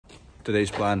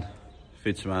Today's plan,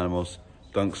 feed some animals,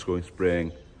 Dunk's going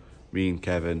spraying, me and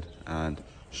Kevin and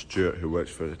Stuart, who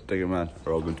works for the Digger Man,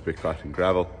 are all going to be collecting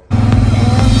gravel.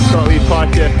 Got a wee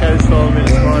party of cows following me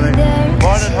this morning.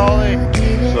 Morning, Holly!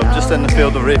 So I'm just in the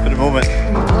field of rape at the moment.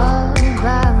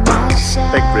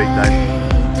 Big breakdown.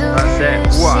 That's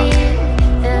it. Wow.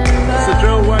 It's the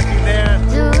drill working there.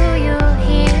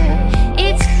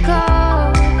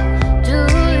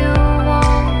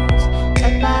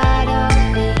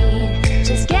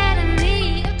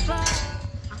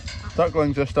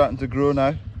 Ducklings are starting to grow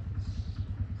now.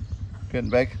 Getting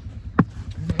big.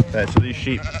 So these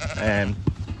sheep, I'm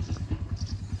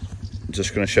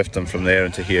just going to shift them from there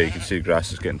into here. You can see the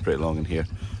grass is getting pretty long in here.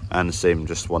 And the same,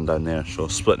 just one down there. So I'll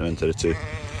split them into the two.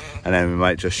 And then we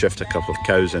might just shift a couple of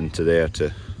cows into there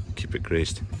to keep it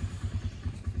grazed.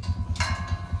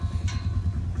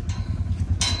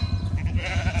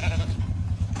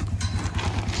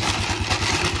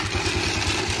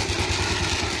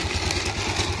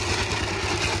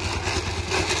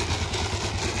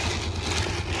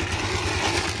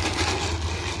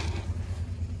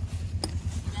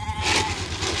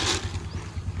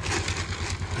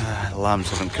 The lambs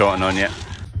haven't caught on yet.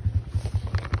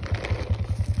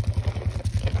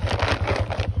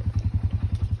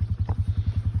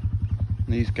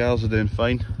 These gals are doing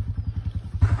fine.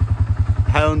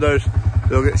 Highlanders,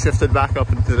 they'll get shifted back up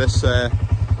into this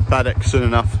paddock soon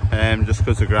enough, just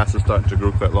because the grass is starting to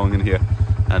grow quite long in here,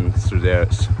 and through there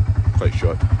it's quite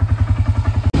short.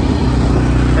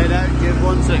 Head out, give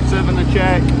 167 a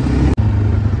check.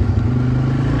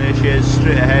 There she is,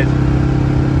 straight ahead.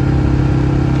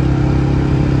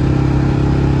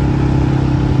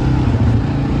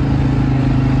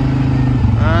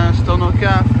 Still no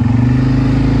calf.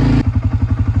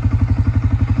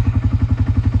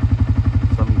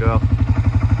 Some girl.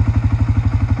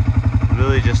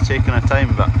 Really just taking her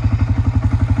time, but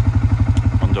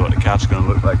wonder what the calf's going to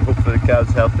look like. Hopefully the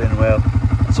calf's healthy and well.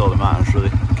 That's all that matters really.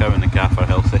 The cow and the calf are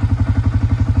healthy.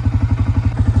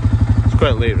 It's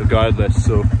quite late regardless,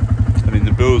 so I mean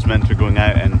the bull's meant to be going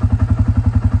out in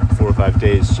 4 or 5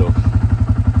 days, so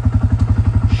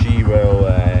she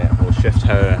will shift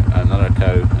her, another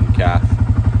cow and calf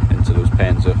into those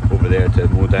pens over there to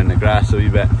mow down the grass a wee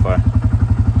bit for, I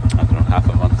don't know, half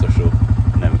a month or so,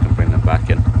 and then we can bring them back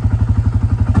in.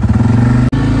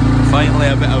 Finally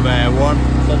a bit of warm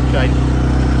sunshine.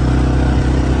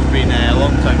 It's been a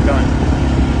long time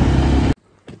coming.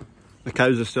 The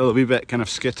cows are still a wee bit kind of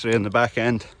skittery in the back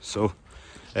end, so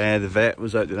the vet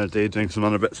was out the other day doing some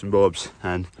other bits and bobs,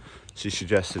 and she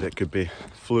suggested it could be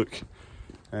fluke.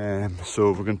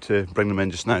 So we're going to bring them in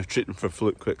just now, treat them for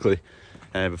fluke quickly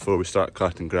before we start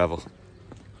collecting gravel.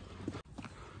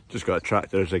 Just got a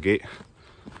tractor as a gate.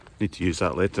 Need to use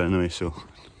that later anyway, so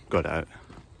got it out.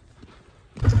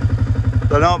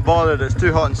 They're not bothered, it's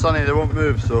too hot and sunny, they won't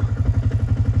move, so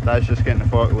Dad's just getting the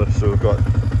forklift, so we've got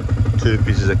 2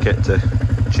 pieces of kit to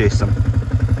chase them.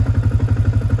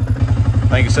 I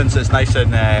think since it's nice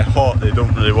and hot, they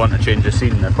don't really want to change the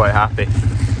scene, they're quite happy.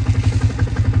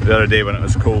 The other day when it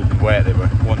was cold and wet, they were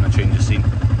wanting to change the scene.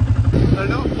 They're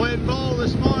not playing ball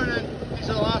this morning. These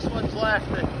are the last ones left.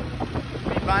 The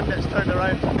bandits turned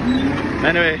around.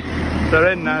 Anyway,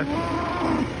 they're in now.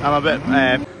 I'm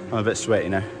a bit sweaty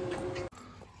now.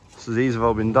 So these have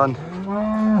all been done,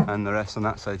 and the rest on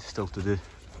that side is still to do.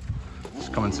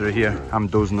 Just coming through here. I'm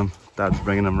dozing them. Dad's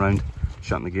bringing them round,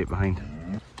 shutting the gate behind.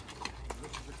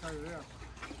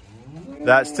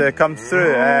 That's to come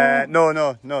through.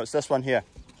 No, it's this one here.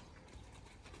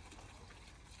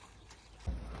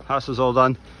 House is all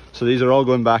done, so these are all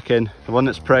going back in. The one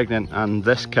that's pregnant and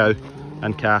this cow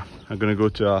and calf are going to go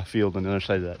to a field on the other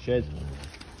side of that shed.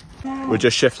 We're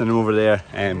just shifting them over there.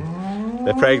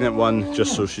 The pregnant one,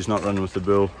 just so she's not running with the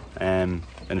bull in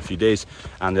a few days,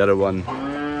 and the other one,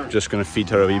 just going to feed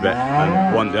her a wee bit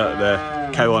and want the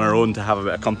cow on her own to have a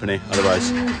bit of company, otherwise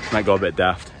she might go a bit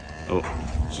daft. Oh,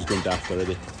 she's going daft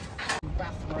already.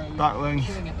 Duckling,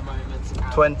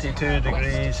 22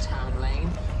 degrees.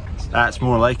 That's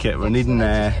more like it. We're needing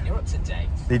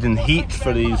heat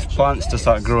for these plants to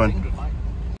start growing.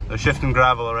 They're shifting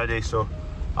gravel already, so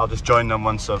I'll just join them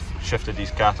once I've shifted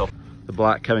these cattle. The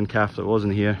black cow and calf that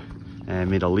wasn't here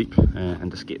made a leap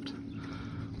and escaped.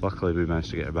 Luckily we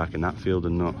managed to get her back in that field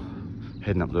and not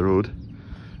heading up the road.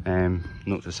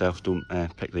 Note to self, don't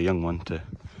pick the young one to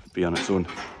be on its own.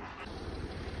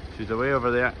 She's away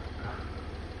over there.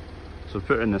 So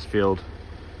put her in this field.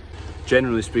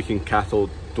 Generally speaking, cattle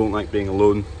don't like being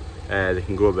alone. They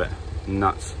can go a bit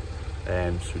nuts,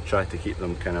 so we try to keep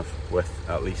them kind of with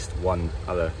at least one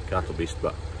other cattle beast,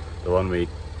 but the one we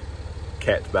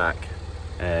kept back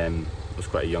was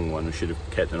quite a young one. We should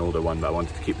have kept an older one, but I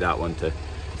wanted to keep that one to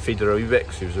feed her a wee bit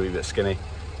because she was a wee bit skinny.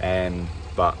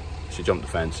 But she jumped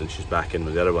the fence and she's back in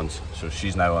with the other ones, so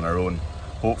she's now on her own.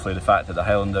 Hopefully the fact that the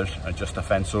Highlanders are just a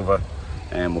fence over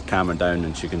will calm her down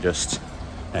and she can just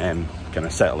kind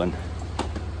of settle in.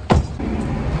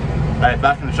 Right,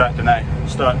 back in the tractor now,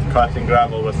 start collecting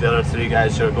gravel with the other 3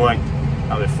 guys who are going.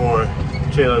 That'll be 4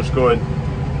 trailers going.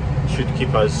 Should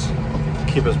keep us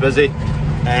busy.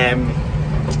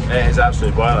 It is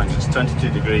absolutely boiling. It's 22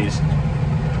 degrees.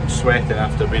 I'm sweating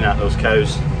after being at those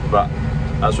cows, but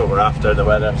that's what we're after, the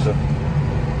weather, so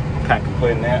can't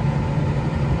complain there.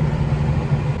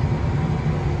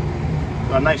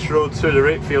 Got a nice road through the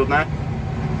rape field now.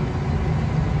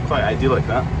 Quite ideal like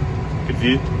that. Good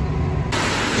view.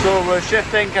 So we're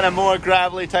shifting kind of more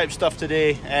gravelly type stuff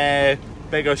today.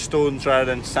 Bigger stones rather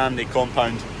than sandy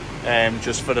compound.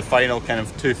 Just for the final kind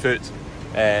of 2 foot,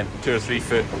 2 or 3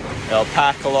 foot. It'll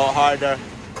pack a lot harder,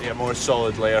 be a more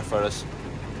solid layer for us.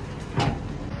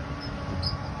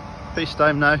 Pace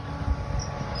time now.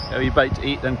 A wee bite to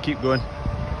eat, then keep going.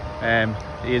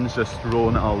 Ian's just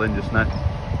rolling it all in just now.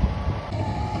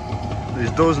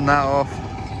 He's dozing that off,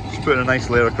 just putting a nice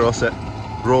layer across it.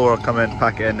 Roller will come in,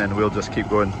 pack it in, and we'll just keep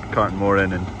going, carting more in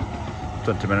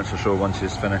 20 minutes or so once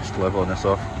he's finished leveling this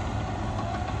off.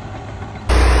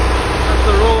 That's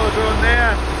the roller drone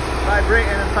there, vibrating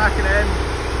and packing it in.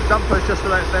 The dumper's just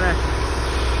about finished.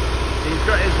 He's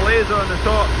got his laser on the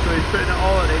top, so he's putting it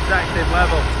all at the exact same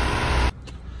level.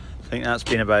 I think that's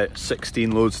been about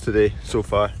 16 loads today so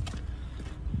far.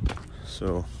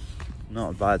 So,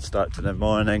 not a bad start to the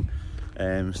morning.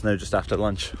 It's now just after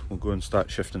lunch. We'll go and start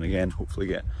shifting again, hopefully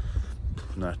get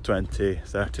another 20,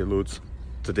 30 loads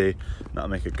today. That'll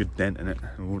make a good dent in it.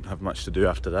 We won't have much to do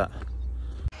after that.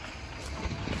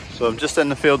 So I'm just in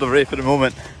the field of rape at the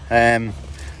moment. I'm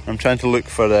trying to look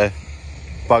for the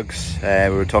bugs we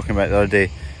were talking about the other day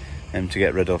to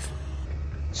get rid of.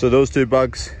 So those 2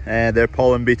 bugs, they're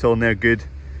pollen beetle and they're good.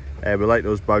 We like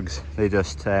those bugs. They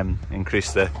just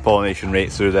increase the pollination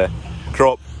rate through the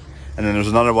crop. And then there's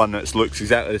another one that looks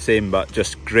exactly the same but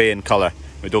just grey in colour.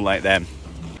 We don't like them.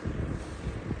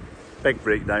 Big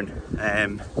breakdown.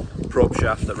 Prop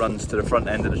shaft that runs to the front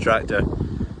end of the tractor.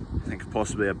 I think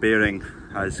possibly a bearing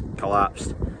has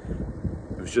collapsed.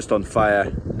 It was just on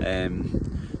fire.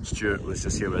 Stuart was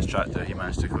just here with his tractor. He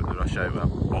managed to quickly rush out with a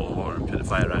bottle of water and put the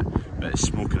fire out. But it's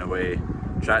smoking away.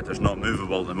 Tractor's not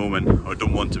movable at the moment, or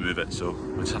don't want to move it, so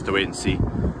we'll just have to wait and see.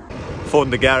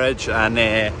 Phoned the garage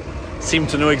and seem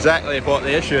to know exactly what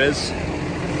the issue is,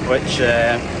 which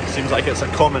seems like it's a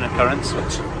common occurrence,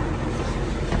 which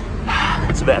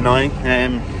it's a bit annoying.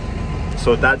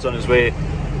 So Dad's on his way.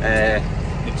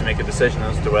 Need to make a decision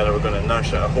as to whether we're going to nurse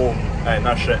it at home,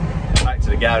 nurse it back to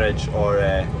the garage, or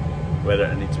whether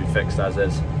it needs to be fixed as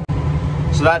is.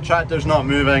 So that tractor's not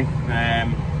moving.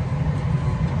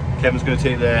 Kevin's going to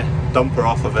take the dumper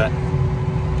off of it,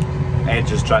 edge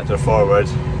his tractor forward,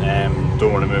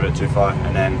 don't want to move it too far,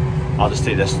 and then I'll just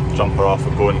take this jumper off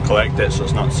and go and collect it so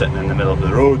it's not sitting in the middle of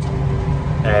the road.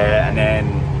 And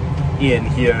then Ian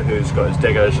here, who's got his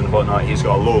diggers and whatnot, he's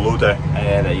got a low loader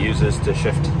that he uses to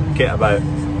shift kit about.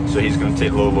 So he's going to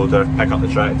take the low loader, pick up the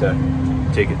tractor,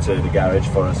 take it to the garage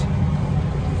for us.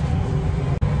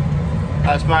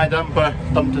 That's my dumper,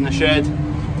 dumped in the shed.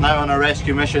 Now on a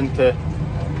rescue mission to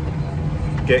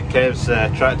get Kev's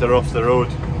tractor off the road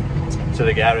to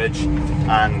the garage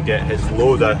and get his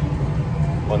loader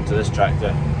onto this tractor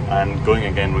and going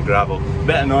again with gravel. A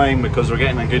bit annoying because we're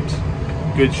getting a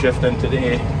good shift in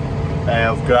today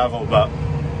of gravel, but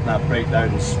that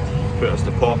breakdown's put us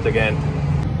to pot again.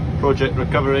 Project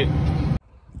recovery.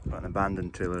 Got an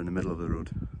abandoned trailer in the middle of the road.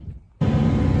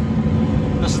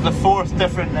 This is the 4th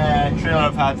different trailer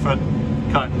I've had for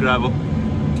cutting gravel.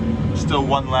 Still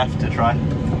one left to try.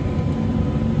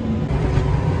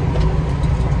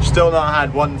 Still not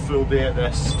had one full day at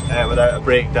this without a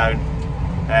breakdown.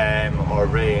 Or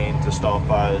rain to stop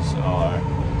us,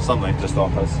 or something to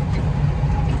stop us.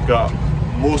 Got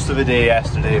most of the day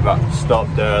yesterday, but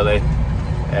stopped early.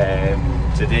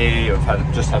 Today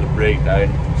we've just had a breakdown,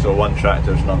 so one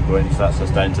tractor's not going, so that's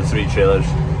us down to 3 trailers.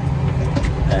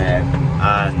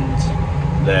 And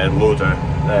the loader,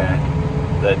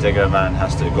 the digger man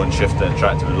has to go and shift the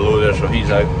tractor with the loader, so he's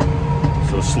out.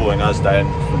 So slowing us down,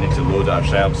 we need to load it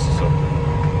ourselves. So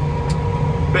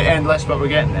a bit endless, but we're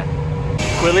getting there.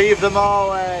 We leave them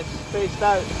all spaced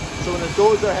out, so when the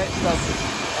dozer hits them,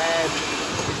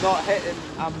 he's not hitting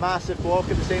a massive block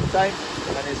at the same time,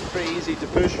 and it's pretty easy to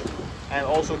push. And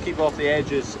also keep off the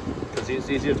edges, because it's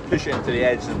easier to push it into the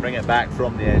edge than bring it back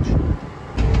from the edge.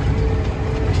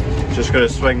 Just going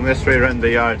to swing this way around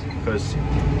the yard, because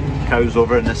cows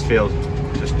over in this field.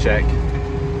 Just check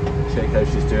how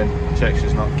she's doing. Check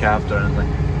she's not calved or anything.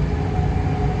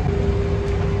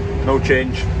 No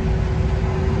change.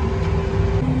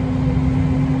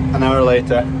 An hour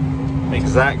later, the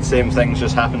exact same things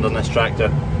just happened on this tractor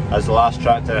as the last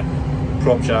tractor.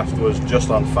 Prop shaft was just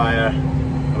on fire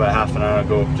about half an hour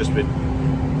ago. Just been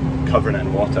covering it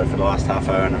in water for the last half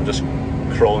hour, and I'm just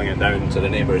crawling it down to the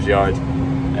neighbour's yard to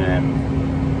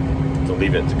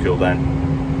leave it to cool down.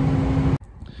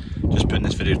 Just putting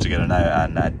this video together now,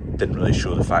 and I didn't really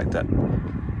show the fact that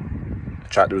the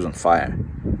tractor was on fire.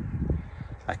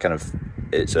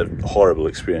 It's a horrible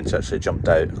experience. Actually jumped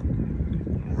out,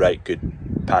 right good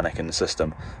panic in the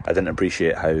system. I didn't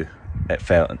appreciate how it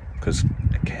felt because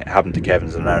it happened to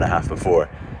Kevin's an hour and a half before.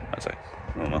 I was like,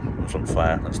 oh no, it's on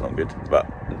fire, that's not good. But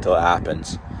until it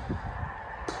happens,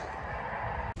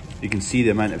 you can see the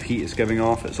amount of heat it's giving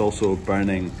off. It's also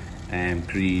burning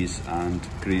grease and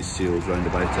grease seals round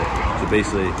about it. So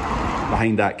basically,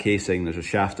 behind that casing there's a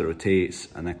shaft that rotates,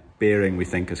 and a bearing we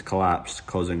think has collapsed,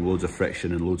 causing loads of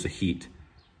friction and loads of heat.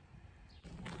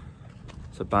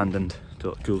 It's abandoned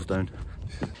till it cools down.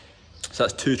 So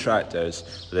that's two tractors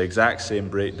with the exact same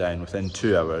breakdown within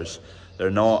 2 hours. They're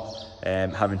not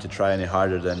having to try any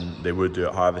harder than they would do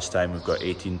at harvest time. We've got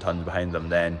 18 tonnes behind them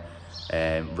then,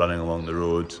 running along the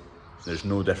road. There's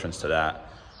no difference to that.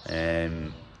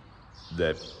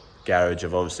 The garage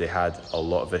have obviously had a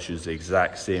lot of issues the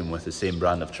exact same with the same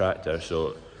brand of tractor, so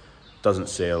it doesn't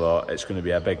say a lot. It's going to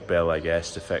be a big bill, I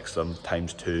guess, to fix them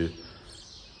times 2.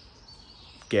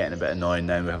 Getting a bit annoying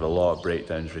now. We have a lot of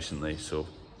breakdowns recently, so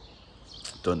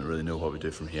don't really know what we do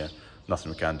from here.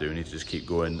 Nothing we can do. We need to just keep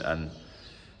going, and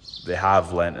they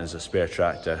have lent us a spare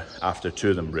tractor after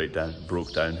 2 of them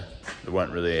broke down. They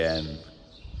weren't really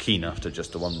keen after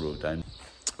just the one broke down.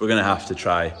 We're going to have to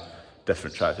try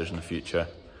different tractors in the future.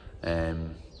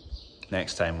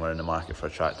 Next time we're in the market for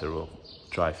a tractor, we'll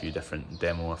try a few different,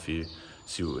 demo a few,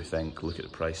 see what we think, look at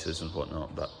the prices and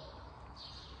whatnot, but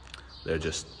they're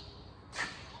just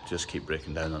keep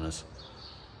breaking down on us.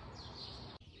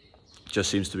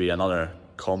 Just seems to be another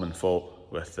common fault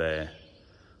with the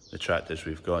tractors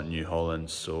we've got, New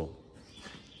Hollands, so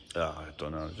I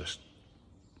don't know, just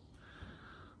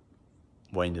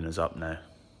winding us up now.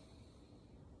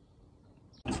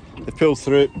 They've pulled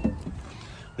through.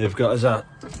 They've got us a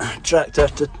tractor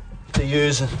to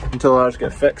use until ours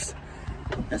get fixed.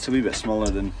 It's a wee bit smaller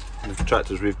than the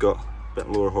tractors we've got, a bit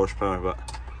lower horsepower, but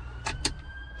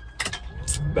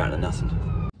better than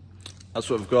nothing. That's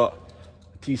what we've got.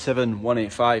 T7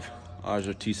 185. Ours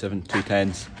are T7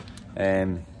 210s.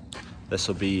 This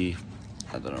will be,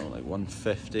 I don't know, like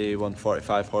 150,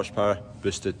 145 horsepower,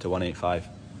 boosted to 185.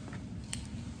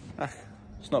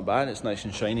 It's not bad, it's nice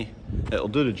and shiny. It'll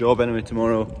do the job anyway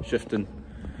tomorrow, shifting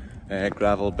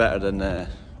gravel better than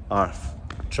our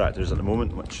tractors at the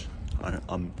moment, which are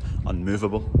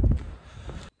unmovable.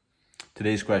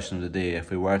 Today's question of the day: if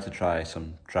we were to try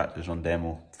some tractors on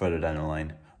demo further down the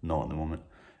line, not at the moment,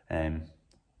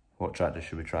 what tractor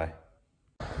should we try?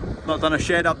 Not done a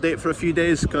shed update for a few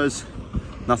days because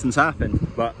nothing's happened,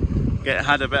 but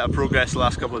had a bit of progress the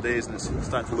last couple of days, and it's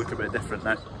starting to look a bit different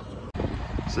now.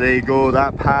 So there you go,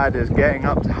 that pad is getting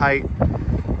up to height.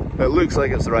 It looks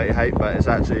like it's the right height, but it's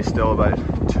actually still about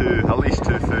at least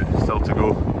 2 foot still to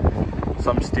go.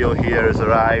 Some steel here has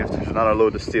arrived, there's another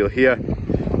load of steel here,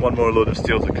 one more load of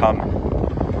steel to come,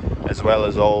 as well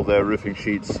as all the roofing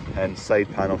sheets and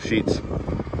side panel sheets.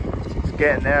 It's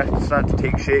getting there, it's starting to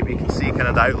take shape. You can see kind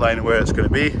of the outline of where it's going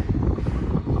to be.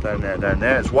 Down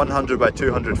there. It's 100 by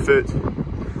 200 foot.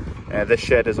 This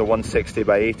shed is a 160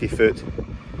 by 80 foot.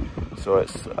 So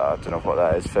it's, I don't know what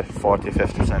that is,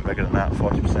 50% bigger than that,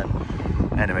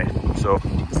 40%. Anyway, so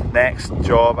next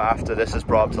job after this is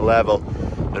brought up to level,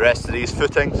 the rest of these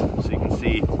footings. So you can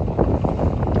see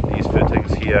these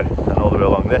footings here and all the way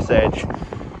along this edge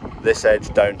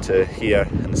down to here,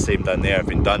 and the same down there have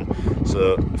been done.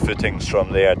 So the footings from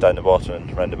there down the bottom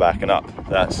and round the back and up.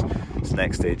 That's the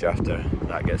next stage after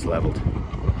that gets levelled.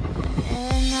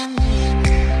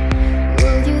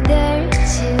 Will you dare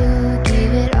to